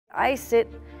I sit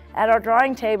at our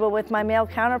drawing table with my male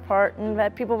counterpart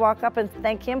and people walk up and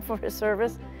thank him for his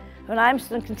service, and I'm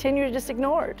continue to just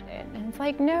ignore it. And it's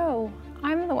like, no,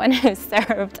 I'm the one who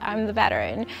served. I'm the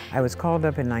veteran. I was called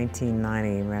up in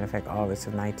 1990, matter of fact, August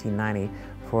of 1990,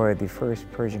 for the first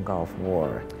Persian Gulf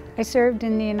War. I served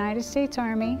in the United States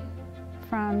Army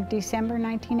from December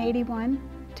 1981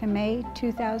 to May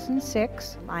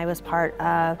 2006. I was part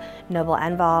of Noble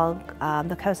Enval,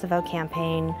 the Kosovo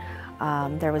campaign.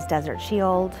 There was Desert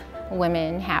Shield.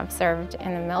 Women have served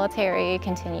in the military,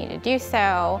 continue to do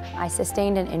so. I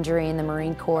sustained an injury in the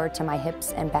Marine Corps to my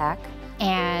hips and back.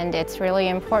 And it's really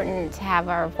important to have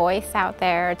our voice out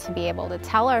there to be able to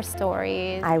tell our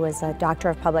stories. I was a doctor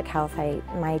of public health.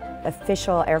 My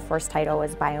official Air Force title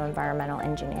was bioenvironmental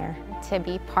engineer. To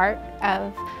be part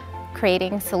of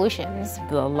creating solutions.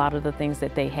 A lot of the things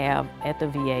that they have at the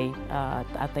VA,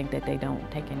 I think that they don't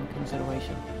take into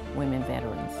consideration women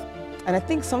veterans. And I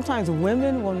think sometimes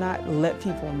women will not let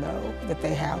people know that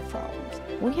they have problems.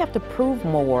 We have to prove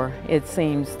more, it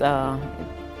seems,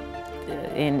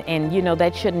 and you know,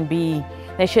 that shouldn't be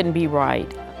right.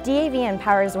 DAV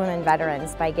empowers women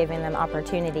veterans by giving them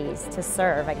opportunities to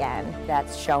serve again.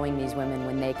 That's showing these women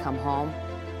when they come home,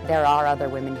 there are other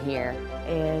women here.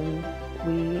 And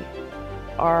we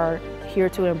are here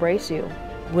to embrace you.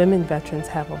 Women veterans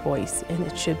have a voice, and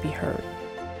it should be heard.